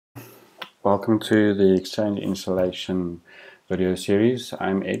Welcome to the Exchange installation video series.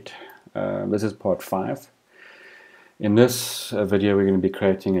 I'm Ed. This is part 5. In this video we're going to be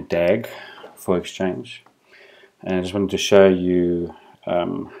creating a DAG for Exchange, and I just wanted to show you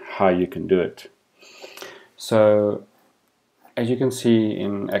how you can do it. So as you can see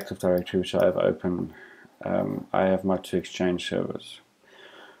in Active Directory, which I have open, I have my 2 Exchange servers.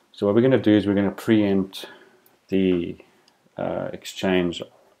 So what we're going to do is we're going to preempt the Exchange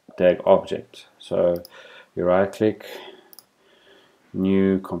DAG object. So you right click,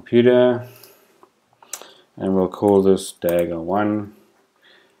 new computer, and we'll call this DAG1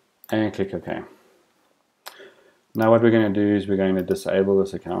 and click OK. Now what we're going to do is we're going to disable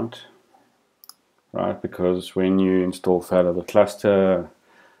this account, right? Because when you install failover cluster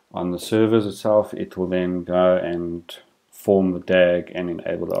on the servers itself, it will then go and form the DAG and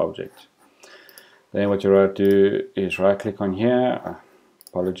enable the object. Then what you right do is right click on here.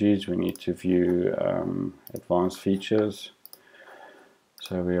 Apologies, we need to view advanced features.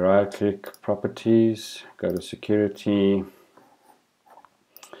 So we right click properties, go to security,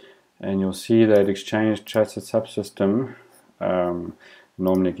 and you'll see that Exchange Trusted Subsystem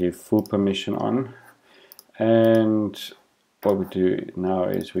normally give full permission on. And what we do now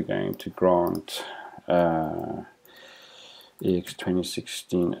is we're going to grant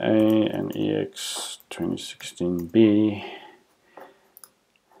EX2016A and EX2016B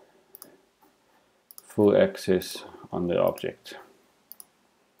full access on the object.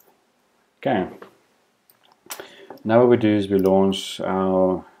 Okay. Now what we do is we launch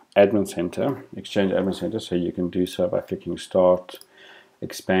our admin center, Exchange Admin Center, so you can do so by clicking Start,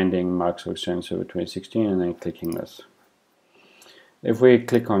 expanding Microsoft Exchange Server 2016, and then clicking this. If we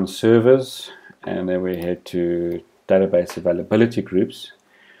click on Servers and then we head to Database Availability Groups,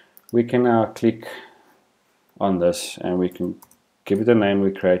 we can now click on this and we can give it a name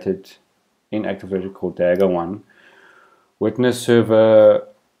we created in Active Directory called DAG1. Witness server,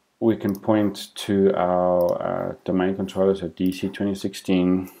 we can point to our domain controller, so DC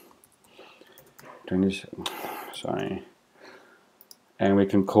 2016, and we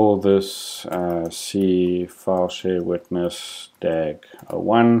can call this C file share witness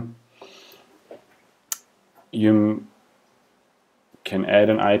DAG1. You can add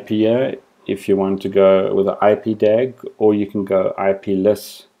an IP here if you want to go with an IP DAG, or you can go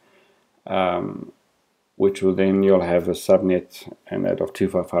IPLess, which will then you'll have a subnet and that of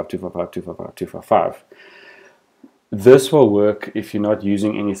 255.255.255.255. This will work if you're not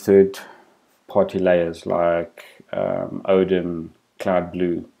using any third-party layers like Odin, Cloud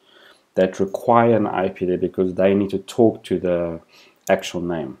Blue that require an IP there because they need to talk to the actual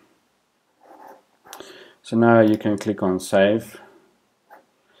name. So now you can click on Save.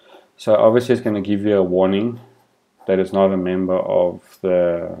 So obviously it's going to give you a warning that is not a member of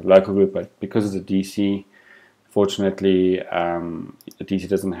the local group, but because it's a DC, fortunately the DC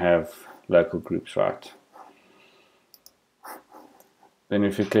doesn't have local groups, right? Then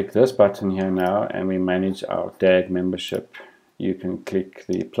if you click this button here now and we manage our DAG membership, you can click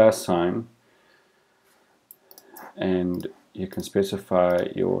the plus sign and you can specify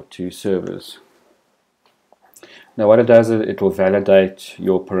your 2 servers. Now what it does is it will validate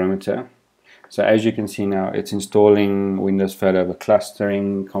your perimeter. So as you can see now, it's installing Windows Failover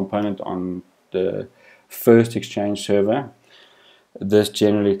clustering component on the first Exchange server. This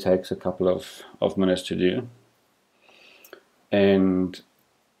generally takes a couple of minutes to do. And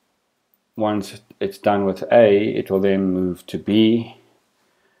once it's done with A, it will then move to B,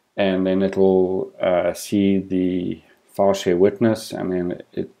 and then it will see the file share witness, and then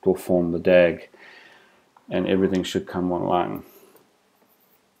it will form the DAG, and everything should come online.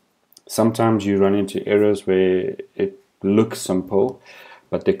 Sometimes you run into errors where it looks simple,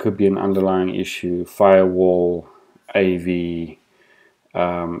 but there could be an underlying issue, firewall, AV,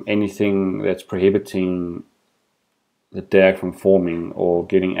 anything that's prohibiting the DAG from forming or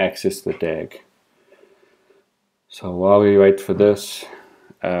getting access to the DAG. So while we wait for this,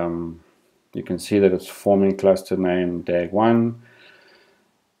 you can see that it's forming cluster name DAG1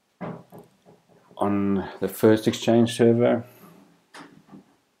 on the first Exchange server.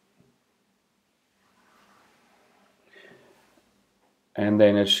 And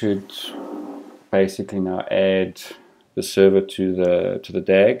then it should basically now add the server to the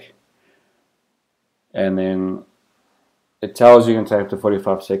DAG, and then it tells you can take up to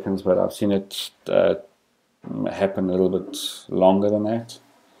 45 seconds, but I've seen it happen a little bit longer than that.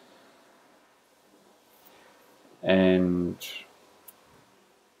 And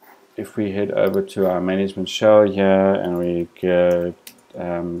if we head over to our management shell here and we get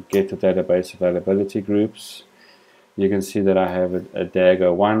the database availability groups, you can see that I have a DAG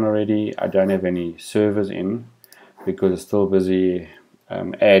 01 already. I don't have any servers in because it's still busy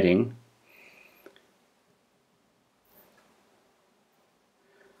adding.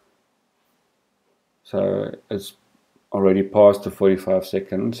 So it's already past the 45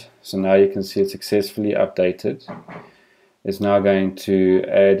 seconds. So now you can see it's successfully updated. It's now going to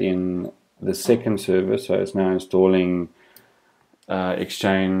add in the second server. So it's now installing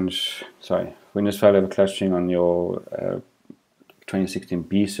Exchange, Windows Failover Clustering on your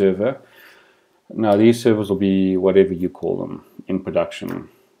 2016B server. Now these servers will be whatever you call them in production.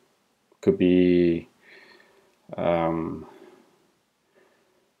 Could be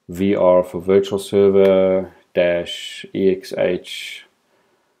VR for virtual server -EXH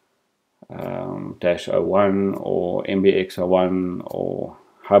 -01 or MBX01 or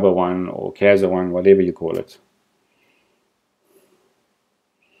Hub01 or CAS01, whatever you call it.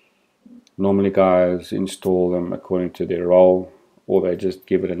 Normally guys install them according to their role, or they just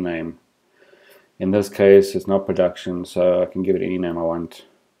give it a name. In this case it's not production, so I can give it any name I want.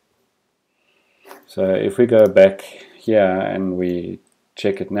 So if we go back here and we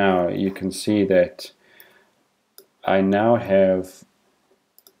check it now, you can see that I now have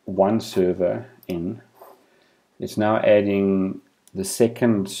one server in. It's now adding the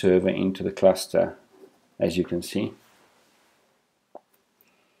second server into the cluster, as you can see.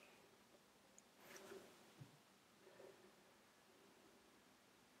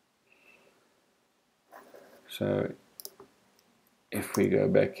 So if we go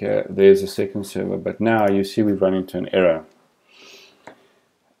back here, there's a second server, but now you see we've run into an error.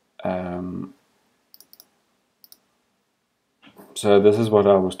 So this is what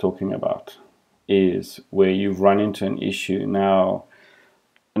I was talking about, is where you've run into an issue. Now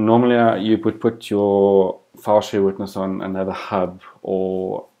normally you would put your file share witness on another hub,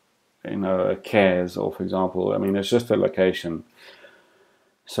 or a CAS, or for example, I mean it's just a location.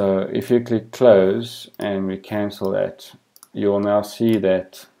 So if you click close and we cancel that, you'll now see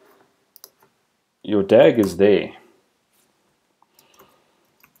that your DAG is there.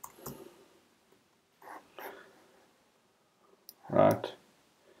 Right.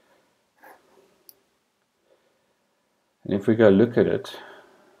 And if we go look at it,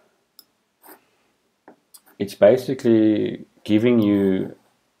 it's basically giving you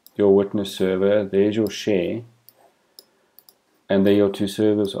your witness server, there's your share, and there your two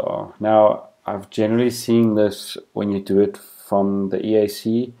servers are. Now I've generally seen this when you do it from the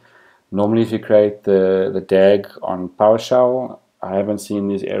EAC. Normally if you create the DAG on PowerShell, I haven't seen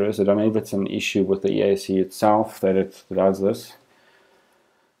these errors. I don't know if it's an issue with the EAC itself that it does this.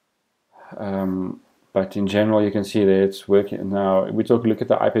 But in general you can see that it's working. Now we look at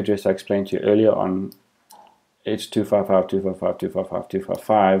the IP address I explained to you earlier on. It's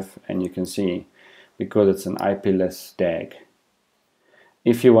 255.255.255.255, and you can see because it's an IPLess DAG.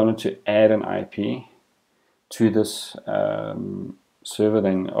 If you wanted to add an IP to this server,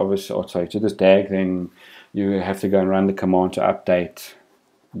 then obviously, to this DAG, then you have to go and run the command to update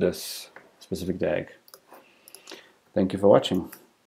this specific DAG. Thank you for watching.